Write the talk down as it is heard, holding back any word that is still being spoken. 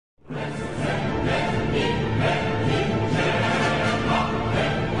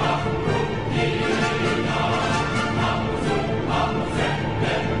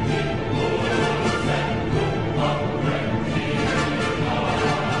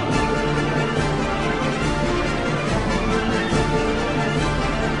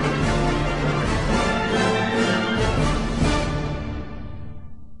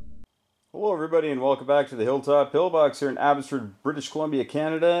welcome back to the Hilltop Pillbox here in Abbotsford, British Columbia,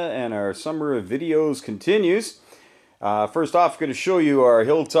 Canada, and our summer of videos continues. First off, I'm going to show you our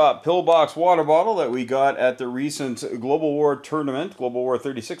Hilltop Pillbox water bottle that we got at the recent Global War tournament, Global War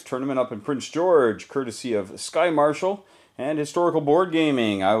 36 tournament up in Prince George, courtesy of Sky Marshall and Historical Board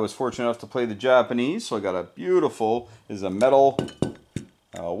Gaming. I was fortunate enough to play the Japanese, so I got a beautiful, is a metal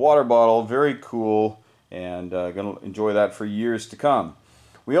water bottle, very cool, and going to enjoy that for years to come.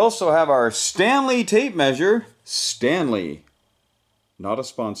 We also have our Stanley tape measure. Stanley, not a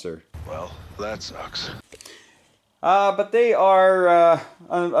sponsor. Well, that sucks. But they are,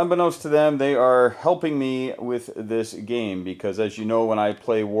 unbeknownst to them, they are helping me with this game because, as you know, when I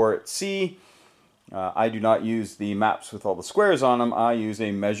play War at Sea, I do not use the maps with all the squares on them. I use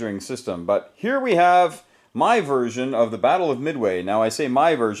a measuring system. But here we have my version of the Battle of Midway. Now, I say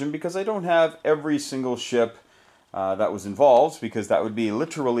my version because I don't have every single ship that was involved, because that would be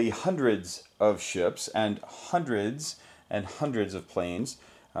literally hundreds of ships and hundreds of planes,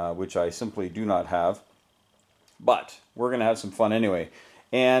 which I simply do not have. But we're going to have some fun anyway.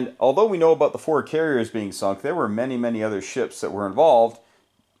 And although we know about the 4 carriers being sunk, there were many other ships that were involved.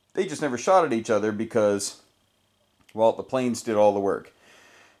 They just never shot at each other because, well, the planes did all the work.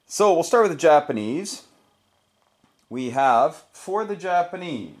 So we'll start with the Japanese. We have, for the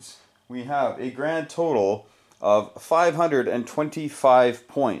Japanese, we have a grand total of 525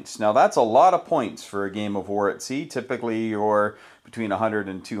 points. Now that's a lot of points for a game of War at Sea. Typically you're between 100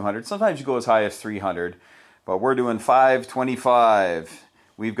 and 200. Sometimes you go as high as 300. But we're doing 525.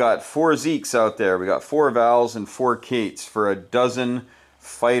 We've got 4 Zeeks out there. We got 4 Vals and 4 Kates for a dozen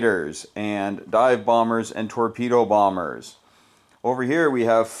fighters and dive bombers and torpedo bombers. Over here we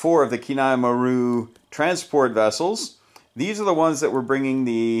have 4 of the Kinai Maru transport vessels. These are the ones that were bringing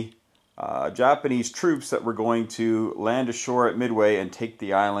the Japanese troops that were going to land ashore at Midway and take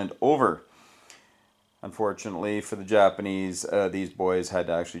the island over. Unfortunately for the Japanese, these boys had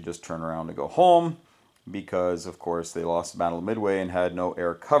to actually just turn around and go home because, of course, they lost the Battle of Midway and had no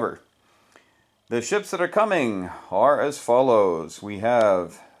air cover. The ships that are coming are as follows. We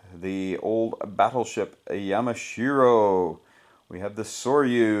have the old battleship Yamashiro. We have the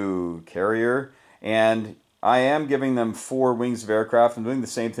Soryu carrier, and I am giving them 4 wings of aircraft. I'm doing the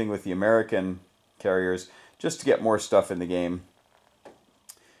same thing with the American carriers just to get more stuff in the game.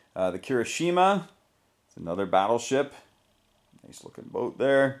 The Kirishima, it's another battleship. Nice looking boat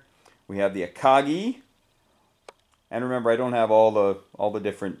there. We have the Akagi. And remember, I don't have all the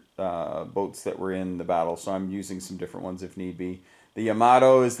different boats that were in the battle, so I'm using some different ones if need be. The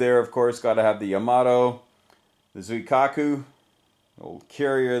Yamato is there, of course. Got to have the Yamato. The Zuikaku, old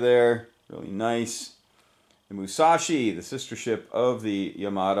carrier there, really nice. The Musashi, the sister ship of the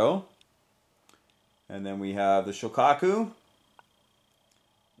Yamato. And then we have the Shokaku.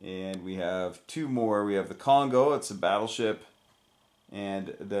 And we have 2 more. We have the Kongo, it's a battleship.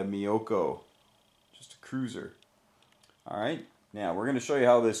 And the Miyoko, just a cruiser. Alright, now we're going to show you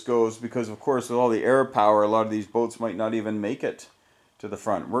how this goes because, of course, with all the air power, a lot of these boats might not even make it to the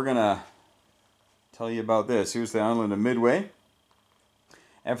front. We're going to tell you about this. Here's the island of Midway.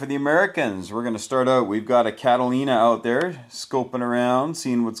 And for the Americans, we're going to start out. We've got a Catalina out there, scoping around,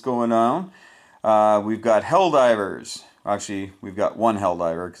 seeing what's going on. We've got Helldivers. Actually, we've got 1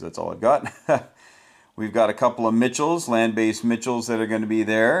 Helldiver because that's all I've got. We've got a couple of Mitchells, land-based Mitchells that are going to be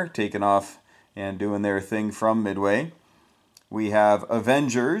there, taking off and doing their thing from Midway. We have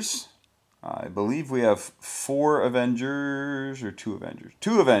Avengers. I believe we have 4 Avengers, or 2 Avengers.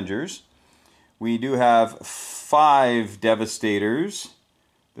 2 Avengers. We do have 5 Devastators.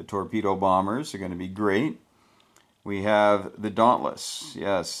 The torpedo bombers are going to be great. We have the Dauntless.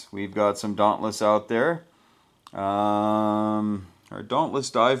 Yes, we've got some Dauntless out there. Our Dauntless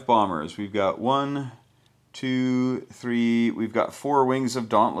dive bombers. We've got 1, 2, 3. We've got 4 wings of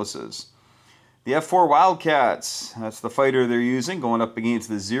Dauntlesses. The F4 Wildcats. That's the fighter they're using, going up against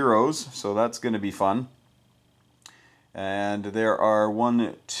the Zeros. So that's going to be fun. And there are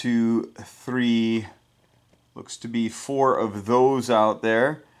 1, 2, 3... looks to be 4 of those out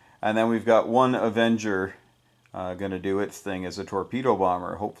there. And then we've got 1 Avenger going to do its thing as a torpedo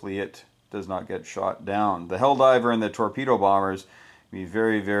bomber. Hopefully it does not get shot down. The Helldiver and the torpedo bombers will be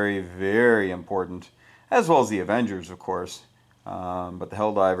very important. As well as the Avengers, of course. But the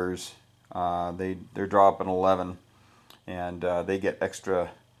Helldivers, they're dropping 11. And they get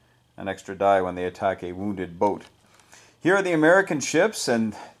an extra die when they attack a wounded boat. Here are the American ships,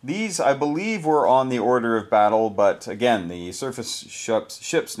 and these, I believe, were on the order of battle, but again, the surface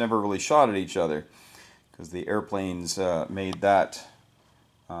ships never really shot at each other, because the airplanes made that,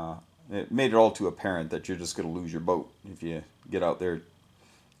 it made it all too apparent that you're just going to lose your boat if you get out there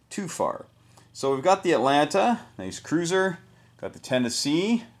too far. So we've got the Atlanta, nice cruiser. Got the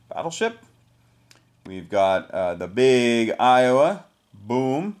Tennessee, battleship. We've got the big Iowa,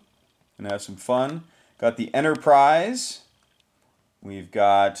 boom. Gonna have some fun. Got the Enterprise. We've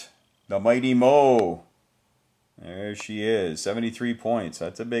got the Mighty Mo. There she is, 73 points.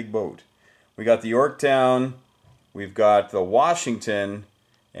 That's a big boat. We got the Yorktown. We've got the Washington.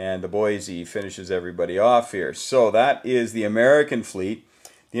 And the Boise finishes everybody off here. So that is the American fleet.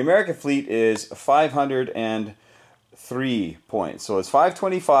 The American fleet is 503 points. So it's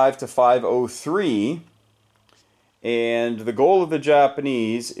 525 to 503. And the goal of the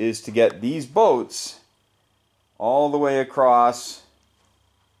Japanese is to get these boats all the way across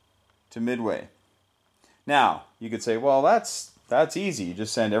to Midway. Now, you could say, well, that's easy. You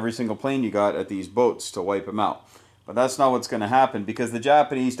just send every single plane you got at these boats to wipe them out. But that's not what's going to happen, because the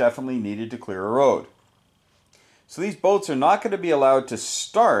Japanese definitely needed to clear a road. So these boats are not going to be allowed to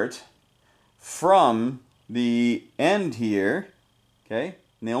start from the end here, okay?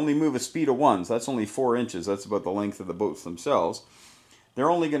 And they only move a speed of 1, so that's only 4 inches. That's about the length of the boats themselves. They're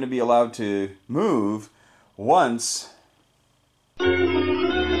only going to be allowed to move once.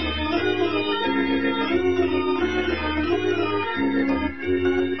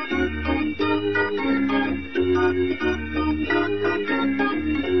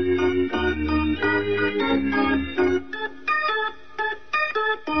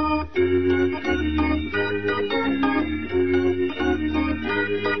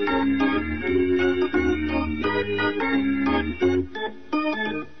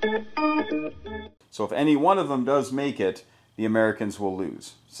 So if any one of them does make it, the Americans will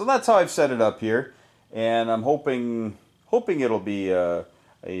lose. So that's how I've set it up here, and I'm hoping it'll be an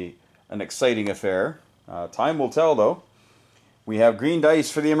exciting affair. Time will tell, though. We have green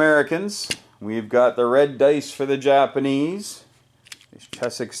dice for the Americans. We've got the red dice for the Japanese. There's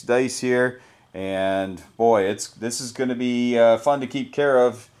Chessex dice here, and boy, this is going to be fun to keep care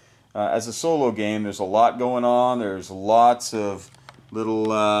of as a solo game. There's a lot going on. There's lots of little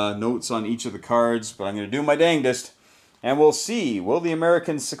notes on each of the cards, but I'm going to do my dangdest, and we'll see. Will the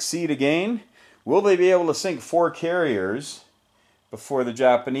Americans succeed again? Will they be able to sink 4 carriers before the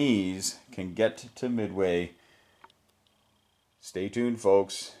Japanese can get to Midway? Stay tuned,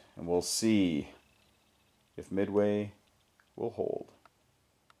 folks, and we'll see if Midway will hold.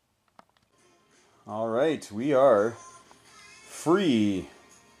 All right, we are free.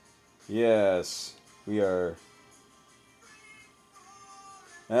 Yes, we are.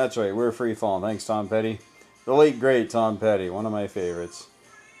 That's right, we're free falling. Thanks, Tom Petty. The late, great Tom Petty, one of my favorites.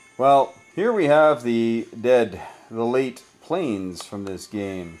 Well, here we have the late planes from this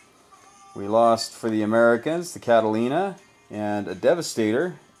game. We lost for the Americans, the Catalina, and a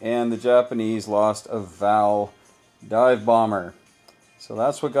Devastator, and the Japanese lost a Val dive bomber. So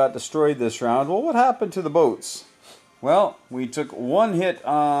that's what got destroyed this round. Well, what happened to the boats? Well, we took 1 hit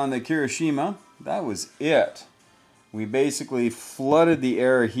on the Kirishima. That was it. We basically flooded the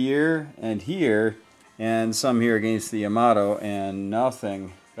air here, and some here against the Yamato, and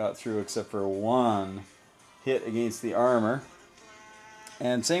nothing got through except for 1 hit against the armor.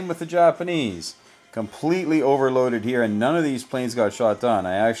 And same with the Japanese. Completely overloaded here, and none of these planes got shot down.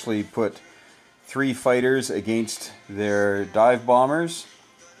 I actually put 3 fighters against their dive bombers,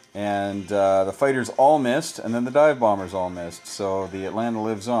 and the fighters all missed, and then the dive bombers all missed. So the Atlanta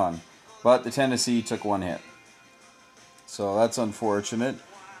lives on. But the Tennessee took 1 hit. So that's unfortunate,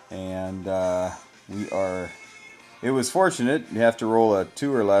 and it was fortunate. You have to roll a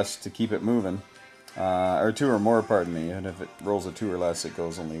 2 or less to keep it moving, or 2 or more, pardon me, and if it rolls a 2 or less, it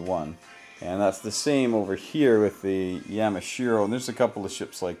goes only 1. And that's the same over here with the Yamashiro, and there's a couple of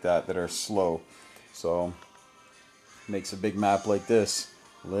ships like that are slow, so it makes a big map like this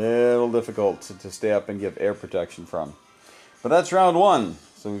a little difficult to stay up and give air protection from. But that's round 1,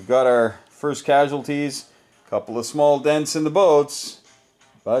 so we've got our first casualties. Couple of small dents in the boats,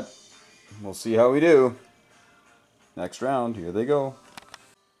 but we'll see how we do. Next round, here they go.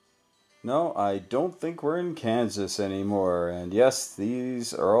 No, I don't think we're in Kansas anymore. And yes,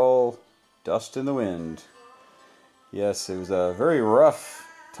 these are all dust in the wind. Yes, it was a very rough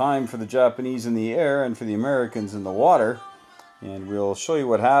time for the Japanese in the air and for the Americans in the water. And we'll show you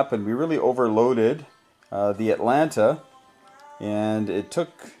what happened. We really overloaded the Atlanta, and it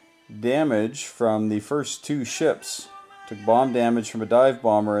took damage from the first 2 ships. It took bomb damage from a dive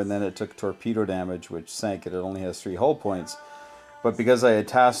bomber, and then it took torpedo damage, which sank it. It only has 3 hull points. But because I had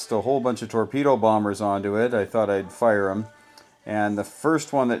tasked a whole bunch of torpedo bombers onto it, I thought I'd fire them. And the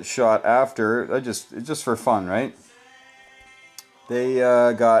first one that shot after, just for fun, right? They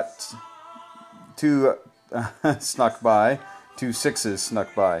got 2 snuck by, 2 6s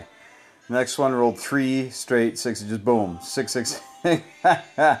snuck by. Next one rolled 3 straight 6, just boom, 6, 6.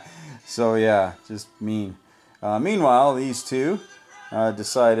 So yeah, just mean. Meanwhile, these two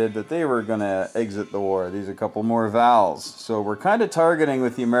decided that they were going to exit the war. These are a couple more vals. So we're kind of targeting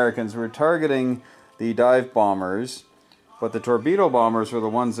with the Americans. We're targeting the dive bombers, but the torpedo bombers were the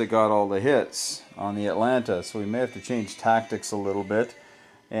ones that got all the hits on the Atlanta. So we may have to change tactics a little bit.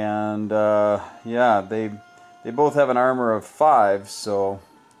 And yeah, they both have an armor of 5, so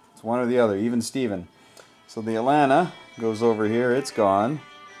it's one or the other, even Steven. So the Atlanta goes over here, it's gone.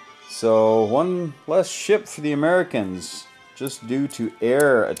 So one less ship for the Americans, just due to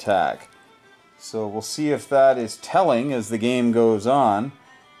air attack. So we'll see if that is telling as the game goes on.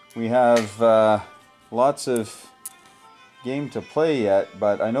 We have lots of game to play yet,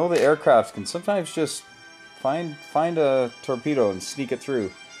 but I know the aircrafts can sometimes just find a torpedo and sneak it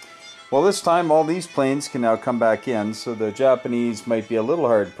through. Well, this time all these planes can now come back in, so the Japanese might be a little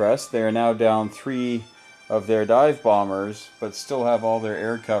hard pressed. They are now down 3 of their dive bombers, but still have all their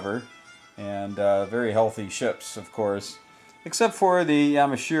air cover, and very healthy ships, of course, except for the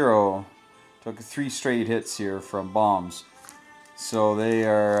Yamashiro. Took 3 straight hits here from bombs, so they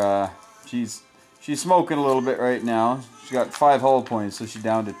are she's smoking a little bit right now. She's got 5 hull points, so she's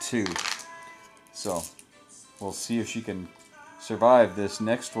down to 2. So we'll see if she can survive this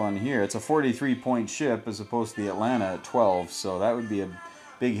next one here. It's a 43-point ship as opposed to the Atlanta at 12, so that would be a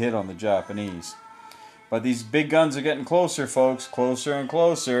big hit on the Japanese. But these big guns are getting closer, folks, closer and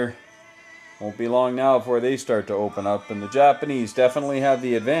closer. Won't be long now before they start to open up, and the Japanese definitely have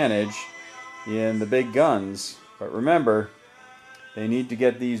the advantage in the big guns. But remember, they need to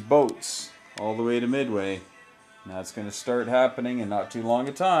get these boats all the way to Midway. And that's going to start happening in not too long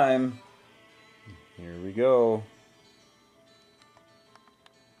a time. Here we go.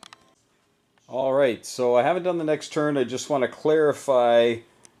 Alright, so I haven't done the next turn. I just want to clarify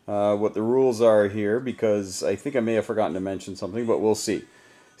what the rules are here, because I think I may have forgotten to mention something, but we'll see.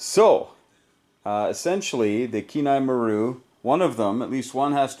 So, essentially, the Kinai Maru, one of them, at least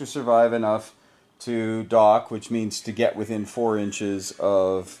one, has to survive enough to dock, which means to get within 4 inches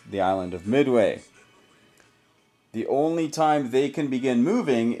of the island of Midway. The only time they can begin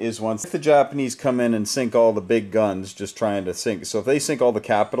moving is once the Japanese come in and sink all the big guns, just trying to sink. So if they sink all the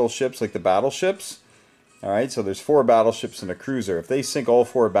capital ships, like the battleships, alright, so there's 4 battleships and a cruiser. If they sink all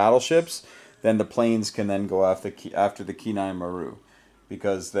 4 battleships, then the planes can then go after the Kinai Maru.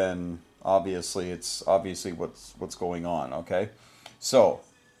 Because then, obviously, it's obviously what's going on, okay? So,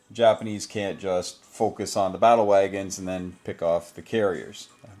 Japanese can't just focus on the battle wagons and then pick off the carriers.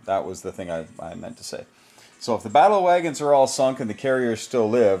 That was the thing I meant to say. So if the battle wagons are all sunk and the carriers still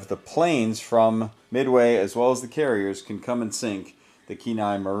live, the planes from Midway as well as the carriers can come and sink the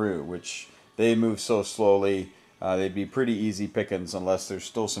Kinai Maru, which they move so slowly, they'd be pretty easy pickings unless there's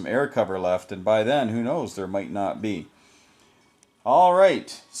still some air cover left, and by then, who knows, there might not be.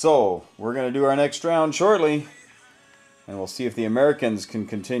 Alright, so we're going to do our next round shortly, and we'll see if the Americans can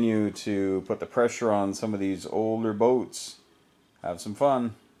continue to put the pressure on some of these older boats. Have some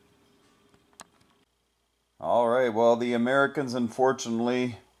fun. Alright, well, the Americans,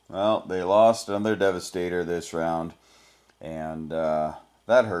 unfortunately, well, they lost on their Devastator this round, and that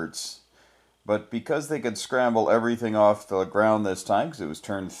hurts. But because they could scramble everything off the ground this time, because it was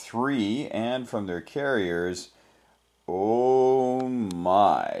turn 3, and from their carriers, oh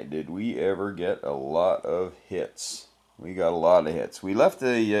my, did we ever get a lot of hits. We got a lot of hits. We left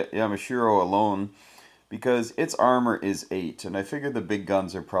the Yamashiro alone because its armor is 8, and I figured the big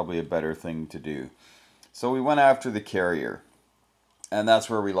guns are probably a better thing to do. So we went after the carrier, and that's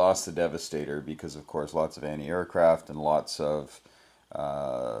where we lost the Devastator because, of course, lots of anti-aircraft and lots of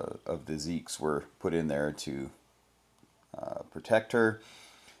the Zeeks were put in there to protect her.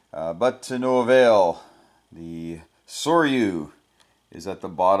 But to no avail. The Soryu is at the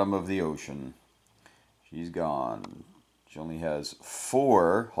bottom of the ocean. She's gone. She only has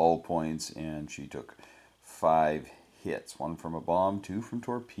 4 hull points, and she took 5 hits. 1 from a bomb, 2 from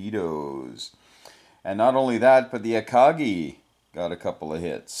torpedoes. And not only that, but the Akagi got a couple of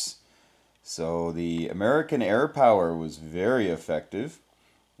hits. So the American air power was very effective,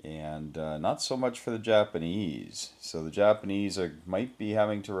 and not so much for the Japanese. So the Japanese might be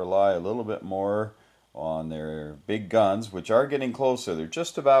having to rely a little bit more on their big guns, which are getting closer. They're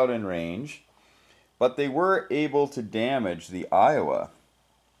just about in range, but they were able to damage the Iowa.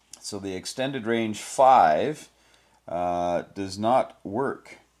 So the extended range 5 does not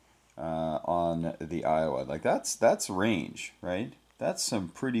work on the Iowa. Like that's range, right? That's some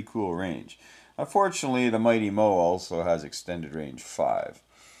pretty cool range. Unfortunately, the Mighty Mo also has extended range 5.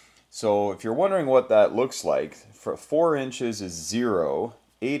 So if you're wondering what that looks like, for 4 inches is 0,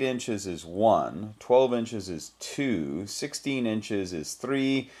 8 inches is 1, 12 inches is 2, 16 inches is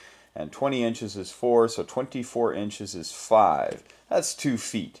 3, and 20 inches is 4, so 24 inches is 5. That's 2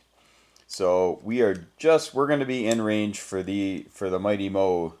 feet. So we're going to be in range for the Mighty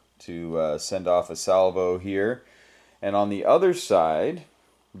Mo to send off a salvo here. And on the other side,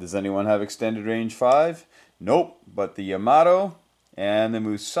 does anyone have extended range 5? Nope, but the Yamato and the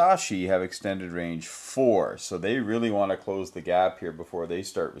Musashi have extended range 4. So they really want to close the gap here before they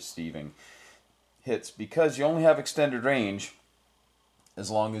start receiving hits, because you only have extended range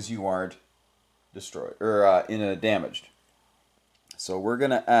as long as you aren't destroyed or damaged. So we're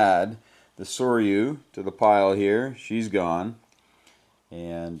going to add the Soryu to the pile here. She's gone.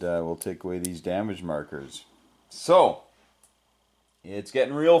 And we'll take away these damage markers. So it's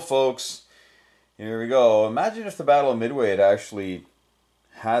getting real, folks. Here we go. Imagine if the Battle of Midway had actually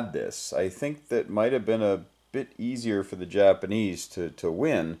had this. I think that might have been a bit easier for the Japanese to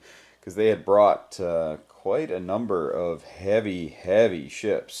win, because they had brought quite a number of heavy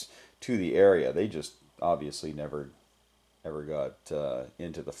ships to the area. They just obviously never got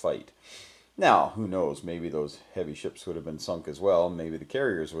into the fight. Now, who knows, maybe those heavy ships would have been sunk as well. Maybe the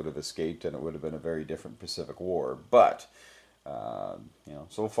carriers would have escaped and it would have been a very different Pacific War. But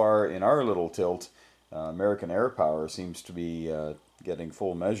so far in our little tilt, American air power seems to be getting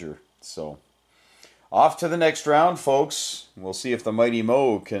full measure. So off to the next round, folks. We'll see if the Mighty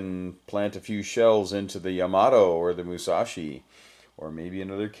Mo can plant a few shells into the Yamato or the Musashi, or maybe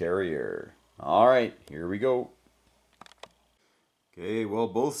another carrier. All right, here we go. Okay, well,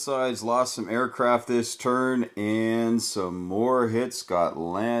 both sides lost some aircraft this turn, and some more hits got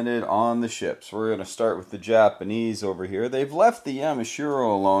landed on the ships. We're going to start with the Japanese over here. They've left the Yamashiro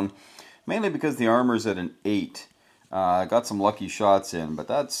alone, mainly because the armor's at an 8. Got some lucky shots in, but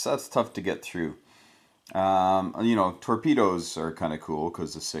that's tough to get through. Torpedoes are kind of cool,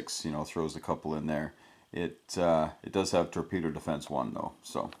 because the 6, throws a couple in there. It does have torpedo defense 1, though.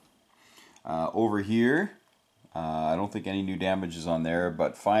 So, over here, I don't think any new damage is on there,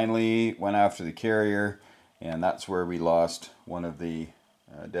 but finally went after the carrier, and that's where we lost one of the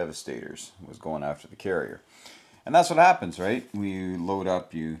Devastators, was going after the carrier. And that's what happens, right? When you load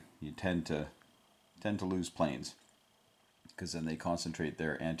up, you tend to lose planes, because then they concentrate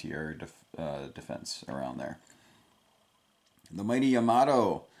their anti-air defense around there. The mighty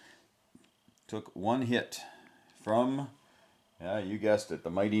Yamato took 1 hit from, yeah, you guessed it, the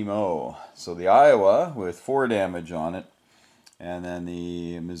Mighty Mo. So the Iowa with 4 damage on it, and then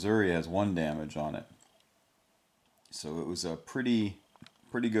the Missouri has 1 damage on it. So it was a pretty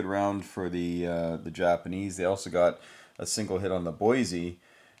good round for the Japanese. They also got a single hit on the Boise,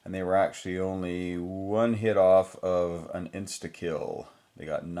 and they were actually only 1 hit off of an insta-kill. They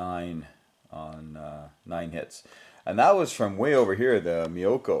got 9 hits. And that was from way over here, the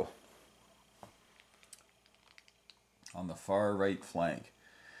Miyoko, on the far right flank.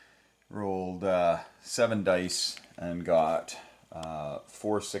 Rolled 7 dice and got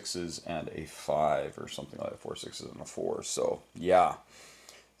 4 6s and a 5, or something like that. 4 6s and a 4. So yeah,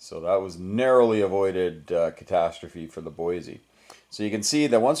 so that was narrowly avoided catastrophe for the Boise. So you can see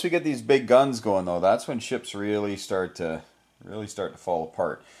that once we get these big guns going, though, that's when ships really start to fall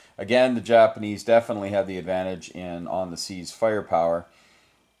apart. Again, the Japanese definitely have the advantage in on the seas firepower,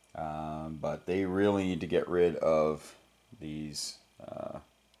 but they really need to get rid of these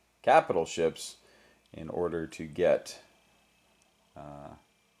capital ships in order to get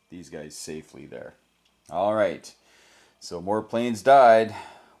these guys safely there. All right, so more planes died.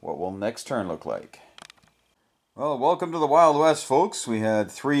 What will next turn look like? Well, welcome to the Wild West, folks. We had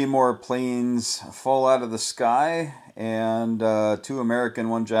 3 more planes fall out of the sky, and 2 American,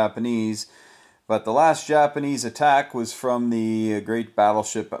 1 Japanese. But the last Japanese attack was from the great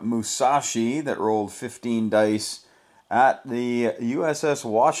battleship Musashi that rolled 15 dice at the USS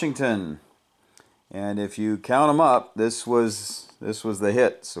Washington. And if you count them up, this was the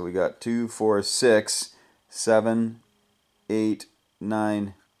hit. So we got 2, 4, 6, 7, 8,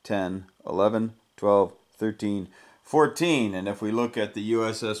 9, 10, 11, 12, 13, 14. And if we look at the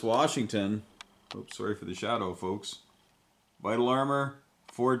USS Washington, oops, sorry for the shadow, folks. Vital armor,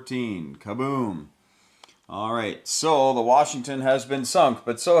 14. Kaboom. All right, so the Washington has been sunk,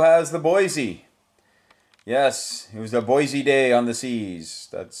 but so has the Boise. Yes, it was a Boise day on the seas.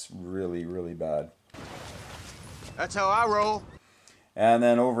 That's really, really bad. That's how I roll. And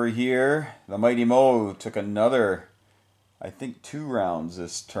then over here, the Mighty Mo took another, I think, 2 rounds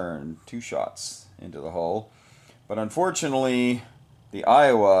this turn, 2 shots into the hull. But unfortunately, the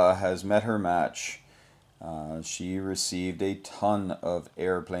Iowa has met her match. She received a ton of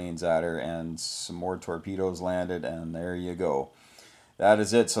airplanes at her, and some more torpedoes landed, and there you go. that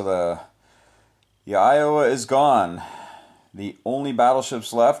is it. So the Iowa is gone. The only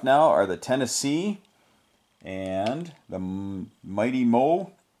battleships left now are the Tennessee and the Mighty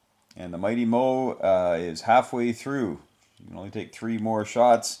Mo. And the Mighty Mo is halfway through. You can only take 3 more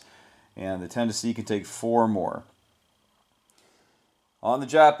shots, and the Tennessee can take 4 more. On the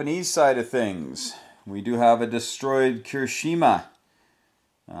Japanese side of things, we do have a destroyed Kirishima.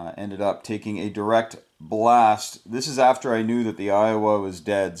 Ended up taking a direct blast. This is after I knew that the Iowa was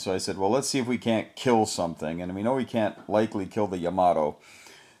dead, so I said, well, let's see if we can't kill something. And we know we can't likely kill the Yamato.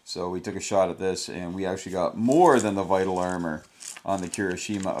 So we took a shot at this, and we actually got more than the vital armor on the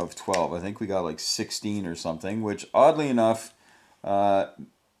Kirishima of 12. I think we got like 16 or something, which oddly enough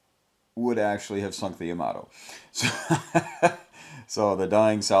would actually have sunk the Yamato. So the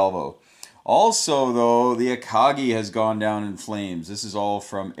dying salvo. Also, though, the Akagi has gone down in flames. This is all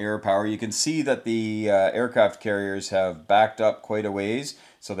from air power. You can see that the aircraft carriers have backed up quite a ways,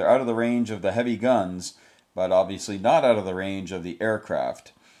 so they're out of the range of the heavy guns, but obviously not out of the range of the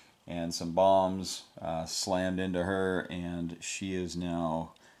aircraft. And some bombs slammed into her, and she is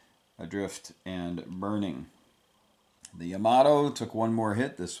now adrift and burning. The Yamato took 1 more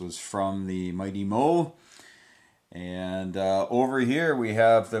hit. This was from the Mighty Mo. And over here we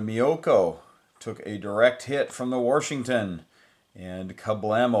have the Miyoko. Took a direct hit from the Washington. And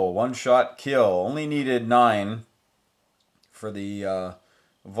kablamo, 1-shot kill. Only needed 9 for the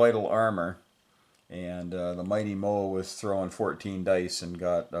vital armor. And the Mighty Mo was throwing 14 dice and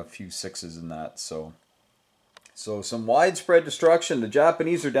got a few 6s in that. So some widespread destruction. The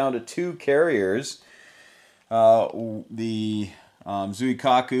Japanese are down to 2 carriers. The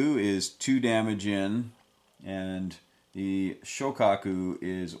Zuikaku is 2 damage in, and the Shokaku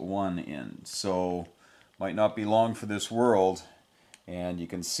is 1 in. So might not be long for this world. And you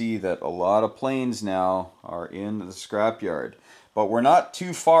can see that a lot of planes now are in the scrapyard. But we're not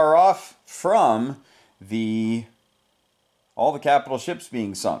too far off from all the capital ships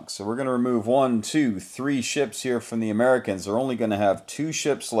being sunk. So we're going to remove 1, 2, 3 ships here from the Americans. They're only going to have 2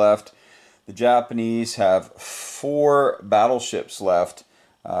 ships left. The Japanese have 4 battleships left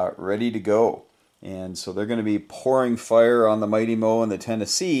ready to go. And so they're going to be pouring fire on the Mighty Mo and the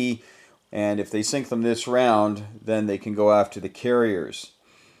Tennessee. And if they sink them this round, then they can go after the carriers.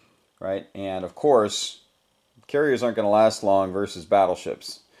 Right? And of course, carriers aren't going to last long versus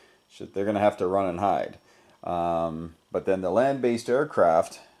battleships. They're going to have to run and hide. But then the land-based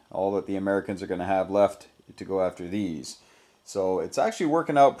aircraft, all that the Americans are going to have left to go after these. So it's actually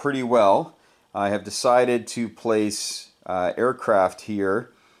working out pretty well. I have decided to place aircraft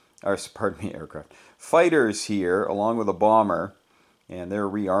here, or pardon me, fighters here, along with a bomber, and they're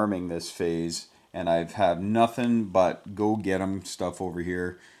rearming this phase. And I've had nothing but go get 'em stuff over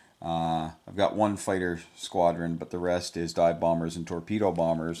here. I've got 1 fighter squadron, but the rest is dive bombers and torpedo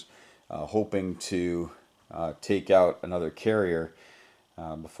bombers, hoping to take out another carrier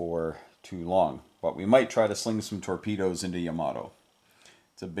before too long. But we might try to sling some torpedoes into Yamato.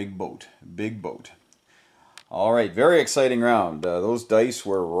 It's a big boat, big boat. All right, very exciting round. Those dice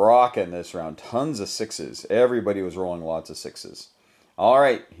were rocking this round. Tons of 6s. Everybody was rolling lots of 6s. All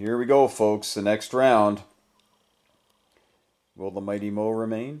right, here we go, folks. The next round. Will the Mighty Mo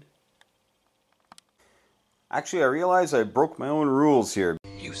remain? Actually, I realize I broke my own rules here.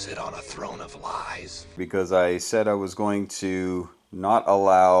 You sit on a throne of lies. Because I said I was going to not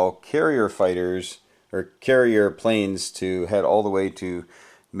allow carrier fighters or carrier planes to head all the way to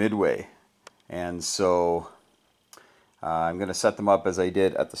Midway. And so I'm going to set them up as I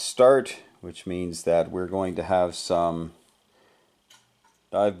did at the start, which means that we're going to have some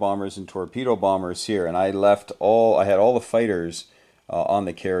dive bombers and torpedo bombers here. And I had all the fighters on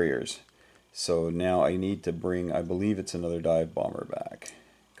the carriers. So now I need to bring, I believe it's another dive bomber back.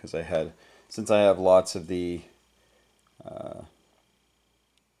 Because since I have lots of the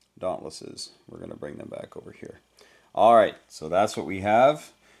Dauntlesses, we're going to bring them back over here. Alright, so that's what we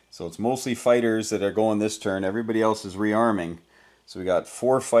have. So it's mostly fighters that are going this turn. Everybody else is rearming. So we got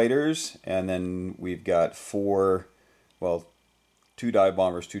 4 fighters, and then we've got 2 dive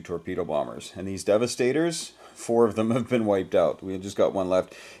bombers, 2 torpedo bombers. And these Devastators, 4 of them have been wiped out. We just got 1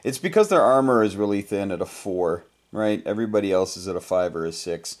 left. It's because their armor is really thin at a 4, right? Everybody else is at a 5 or a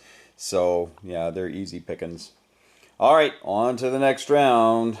 6. So, yeah, they're easy pickings. Alright, on to the next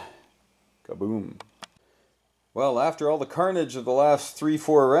round. Kaboom. Well, after all the carnage of the last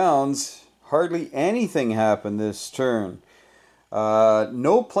 3-4 rounds, hardly anything happened this turn.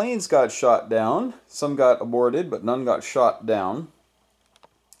 No planes got shot down. Some got aborted, but none got shot down.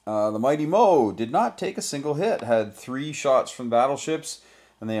 The Mighty Mo did not take a single hit. Had 3 shots from battleships,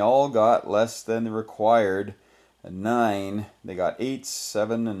 and they all got less than the required and 9. They got 8,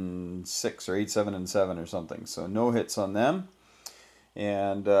 7, and 6, or 8, 7, and 7 or something. So no hits on them.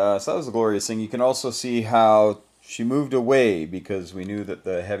 And so that was a glorious thing. You can also see how she moved away because we knew that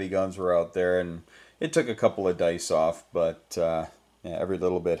the heavy guns were out there, and it took a couple of dice off, but yeah, every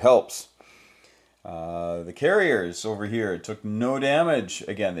little bit helps. The carriers over here took no damage.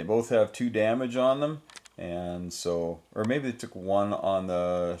 Again, they both have 2 damage on them, and so, or maybe they took 1 on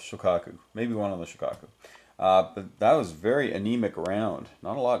the Shokaku. Maybe 1 on the Shokaku. But that was a very anemic round.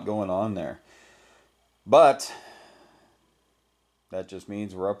 Not a lot going on there. But that just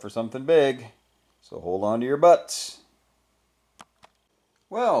means we're up for something big. So hold on to your butts.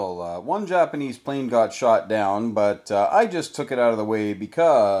 Well, one Japanese plane got shot down, but I just took it out of the way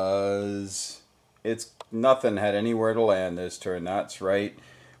because nothing had anywhere to land this turn. That's right.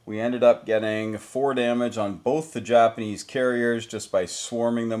 We ended up getting 4 damage on both the Japanese carriers just by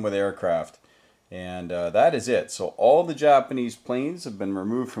swarming them with aircraft. And that is it. So all the Japanese planes have been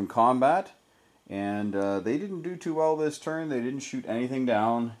removed from combat. And they didn't do too well this turn. They didn't shoot anything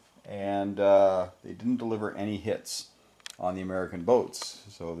down. And they didn't deliver any hits on the American boats.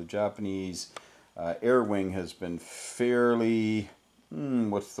 So the Japanese air wing has been fairly,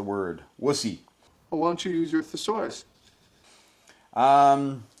 what's the word? Wussy. Well, why don't you use your thesaurus?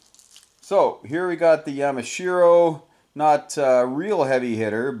 So here we got the Yamashiro, not a real heavy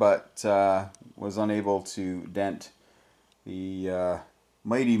hitter, but was unable to dent the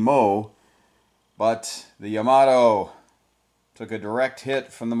Mighty Mo. But the Yamato took a direct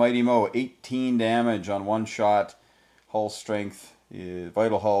hit from the Mighty Mo, 18 damage on 1 shot. Hull strength,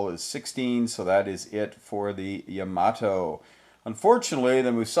 vital hull is 16, so that is it for the Yamato. Unfortunately,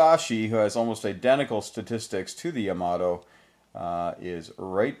 the Musashi, who has almost identical statistics to the Yamato, is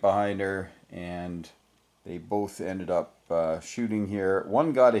right behind her, and they both ended up shooting here.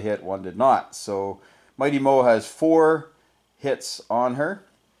 1 got a hit, 1 did not. So Mighty Mo has 4 hits on her.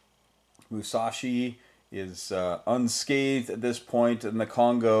 Musashi is unscathed at this point, and the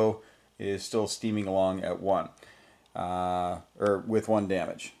Congo is still steaming along at 1, or with 1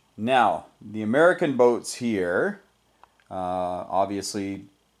 damage. Now, the American boats here, obviously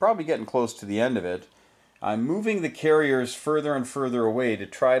probably getting close to the end of it. I'm moving the carriers further and further away to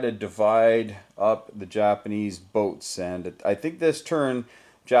try to divide up the Japanese boats, and I think this turn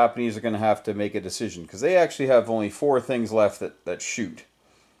Japanese are going to have to make a decision because they actually have only 4 things left that shoot.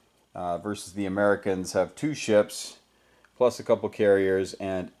 Versus the Americans have 2 ships, plus a couple carriers,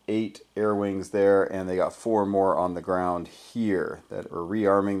 and 8 air wings there, and they got 4 more on the ground here that are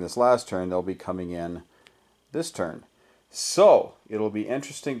rearming this last turn. They'll be coming in this turn. So, it'll be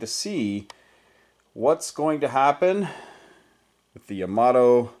interesting to see what's going to happen with the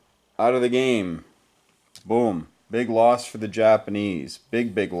Yamato out of the game. Boom. Big loss for the Japanese.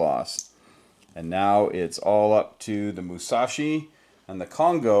 Big, big loss. And now it's all up to the Musashi and the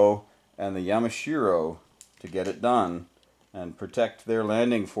Congo and the Yamashiro to get it done and protect their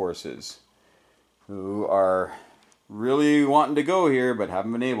landing forces, who are really wanting to go here but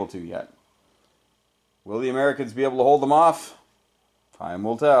haven't been able to yet. Will the Americans be able to hold them off? Time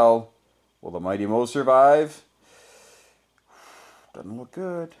will tell. Will the Mighty Mo survive? Doesn't look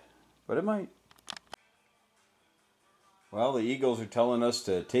good, but it might. Well, the Eagles are telling us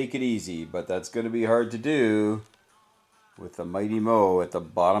to take it easy, but that's going to be hard to do with the Mighty Mo at the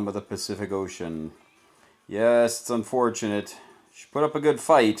bottom of the Pacific Ocean. Yes, it's unfortunate. She put up a good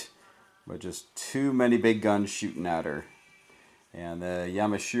fight, but just too many big guns shooting at her. And the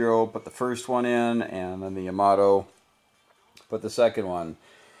Yamashiro put the first one in, and then the Yamato put the second one.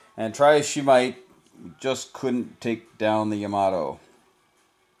 And try as she might, just couldn't take down the Yamato.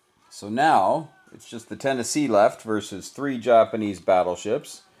 So now, it's just the Tennessee left versus 3 Japanese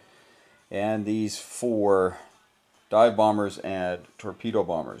battleships. And these 4 dive bombers and torpedo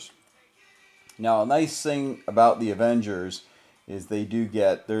bombers. Now, a nice thing about the Avengers is they do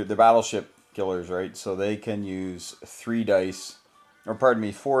get, they're battleship killers, right? So they can use 4 dice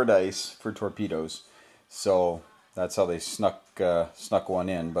for torpedoes. So that's how they snuck one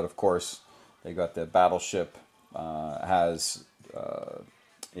in. But of course, they got the battleship has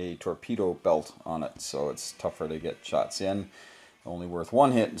a torpedo belt on it, so it's tougher to get shots in. Only worth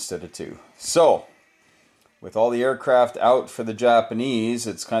 1 hit instead of 2. So, with all the aircraft out for the Japanese,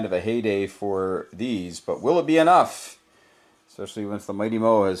 it's kind of a heyday for these, but will it be enough? Especially once the Mighty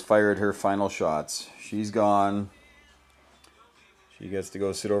Mo has fired her final shots. She's gone. She gets to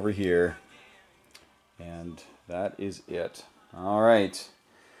go sit over here. And that is it. All right.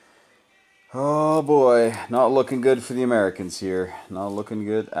 Oh boy, not looking good for the Americans here. Not looking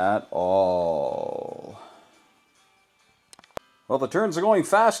good at all. Well, the turns are going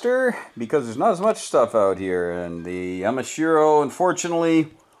faster because there's not as much stuff out here. And the Yamashiro, unfortunately,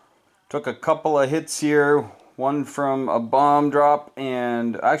 took a couple of hits here. One from a bomb drop,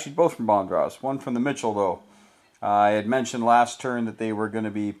 and actually both from bomb drops. One from the Mitchell, though. I had mentioned last turn that they were going to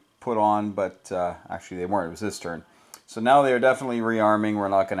be put on, but actually they weren't. It was this turn. So now they are definitely rearming. We're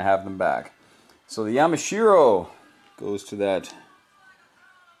not going to have them back. So the Yamashiro goes to that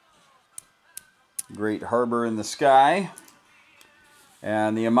great harbor in the sky.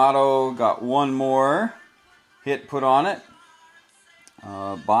 And the Yamato got one more hit put on it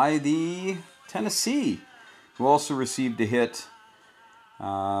by the Tennessee, who also received a hit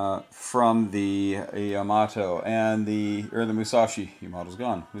from the Yamato and the Musashi. Yamato's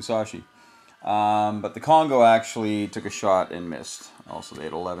gone. Musashi. But the Congo actually took a shot and missed. Also, they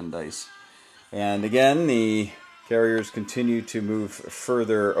had 11 dice. And again, the carriers continue to move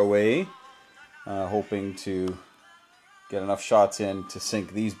further away, hoping to get enough shots in to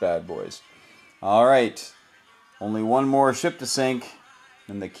sink these bad boys. All right, only one more ship to sink,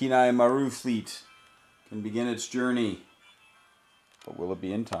 and the Kinai Maru fleet can begin its journey. But will it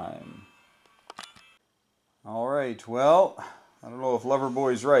be in time? All right, well, I don't know if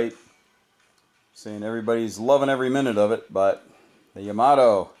Loverboy's right, saying everybody's loving every minute of it, but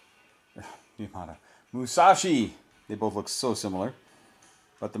the Musashi, they both look so similar.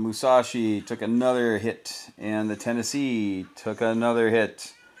 But the Musashi took another hit, and the Tennessee took another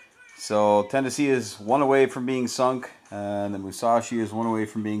hit. So Tennessee is one away from being sunk, and the Musashi is one away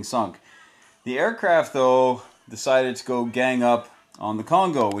from being sunk. The aircraft, though, decided to go gang up on the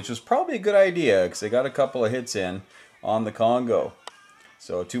Congo, which was probably a good idea, because they got a couple of hits in on the Congo.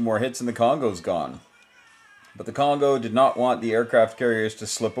 So 2 more hits and the Congo's gone. But the Congo did not want the aircraft carriers to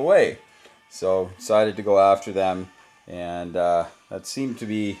slip away, so decided to go after them. And that seemed to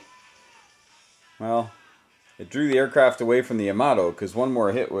be, well, it drew the aircraft away from the Yamato, because one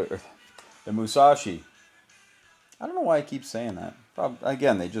more hit with the Musashi. I don't know why I keep saying that.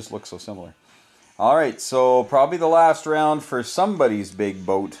 Again, they just look so similar. Alright, so probably the last round for somebody's big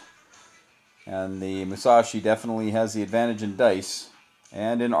boat. And the Musashi definitely has the advantage in dice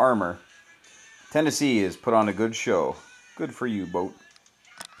and in armor. Tennessee has put on a good show. Good for you, boat.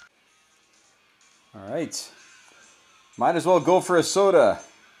 Alright. Might as well go for a soda.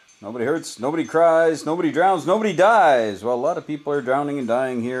 Nobody hurts, nobody cries, nobody drowns, nobody dies. Well, a lot of people are drowning and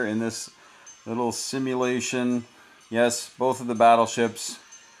dying here in this little simulation. Yes, both of the battleships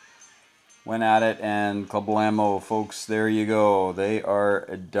went at it, and kablamo, folks, there you go. They are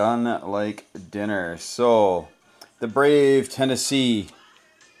done like dinner. So, the brave Tennessee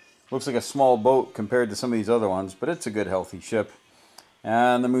looks like a small boat compared to some of these other ones, but it's a good, healthy ship.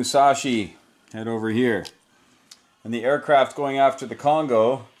 And the Musashi, head over here. And the aircraft going after the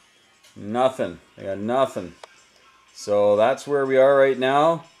Congo, nothing. They got nothing. So that's where we are right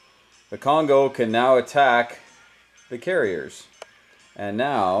now. The Congo can now attack the carriers. And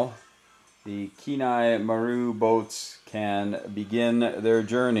now the Kinai Maru boats can begin their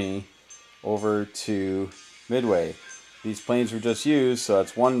journey over to Midway. These planes were just used, so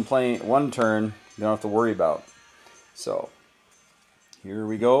that's one turn you don't have to worry about. So here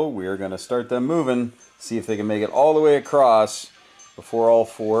we go. We are going to start them moving. See if they can make it all the way across before all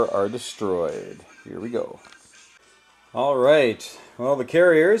 4 are destroyed. Here we go. Alright, well, the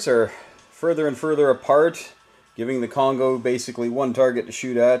carriers are further and further apart, giving the Congo basically one target to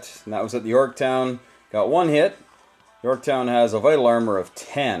shoot at, and that was at the Yorktown. Got 1 hit. Yorktown has a vital armor of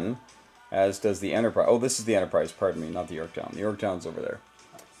 10, as does the Enterprise. Oh, this is the Enterprise, pardon me, not the Yorktown. The Yorktown's over there.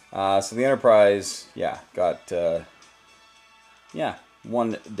 So the Enterprise, yeah, got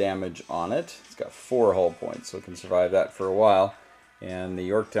 1 damage on it. It's got 4 hull points, so it can survive that for a while. And the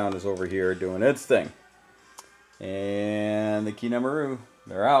Yorktown is over here doing its thing. And the Kinai Maru,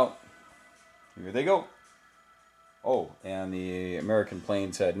 they're out. Here they go. Oh, and the American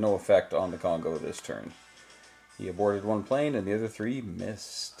planes had no effect on the Congo this turn. He aborted 1 plane and the other 3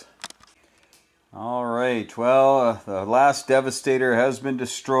 missed. Alright, well, the last Devastator has been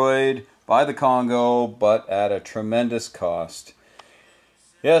destroyed by the Congo, but at a tremendous cost.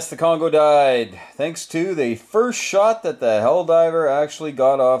 Yes, the Congo died, thanks to the first shot that the Helldiver actually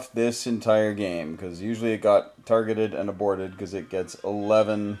got off this entire game, because usually it got targeted and aborted because it gets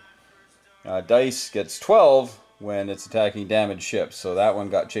 11 dice, gets 12 when it's attacking damaged ships, so that one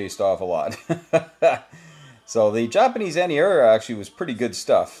got chased off a lot. So the Japanese anti-air actually was pretty good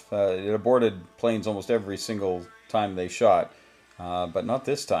stuff. It aborted planes almost every single time they shot, but not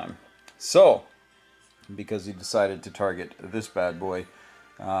this time. So, because he decided to target this bad boy,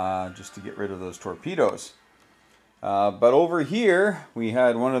 just to get rid of those torpedoes. But over here, we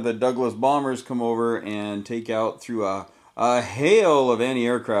had one of the Douglas bombers come over and take out through a A hail of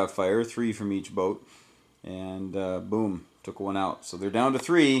anti-aircraft fire, 3 from each boat, and boom, took one out. So they're down to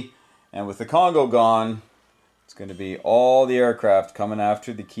 3, and with the Congo gone, it's going to be all the aircraft coming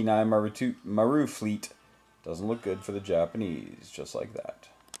after the Kinai Maru fleet. Doesn't look good for the Japanese, just like that.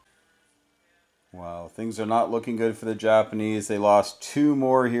 Wow, things are not looking good for the Japanese. They lost 2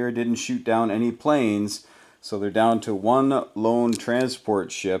 more here, didn't shoot down any planes, so they're down to 1 lone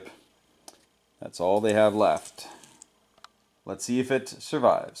transport ship. That's all they have left. Let's see if it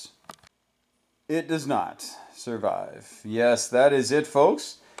survives. It does not survive. Yes, that is it,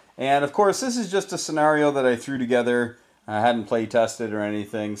 folks. And of course, this is just a scenario that I threw together. I hadn't play tested or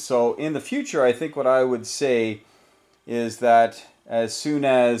anything. So in the future, I think what I would say is that as soon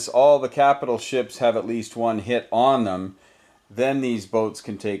as all the capital ships have at least 1 hit on them, then these boats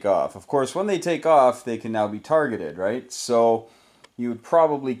can take off. Of course, when they take off, they can now be targeted, right? So you would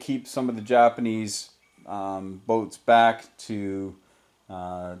probably keep some of the Japanese boats back to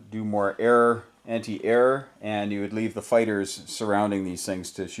do more anti-air, and you would leave the fighters surrounding these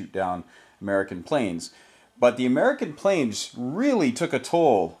things to shoot down American planes. But the American planes really took a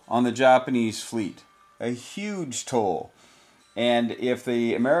toll on the Japanese fleet, a huge toll. And if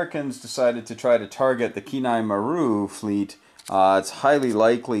the Americans decided to try to target the Kinai Maru fleet, it's highly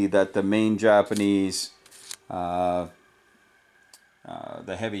likely that the main Japanese, the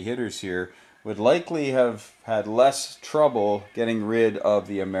heavy hitters here, would likely have had less trouble getting rid of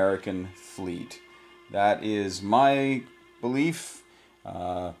the American fleet. That is my belief,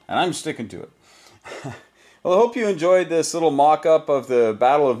 and I'm sticking to it. Well, I hope you enjoyed this little mock-up of the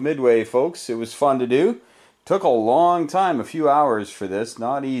Battle of Midway, folks. It was fun to do. Took a long time, a few hours for this,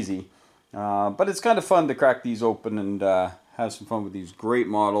 not easy. But it's kind of fun to crack these open and have some fun with these great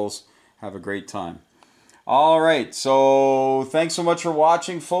models. Have a great time. Alright, so thanks so much for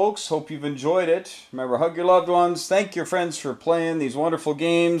watching, folks. Hope you've enjoyed it. Remember, hug your loved ones. Thank your friends for playing these wonderful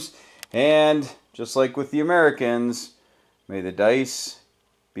games. And just like with the Americans, may the dice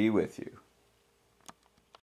be with you.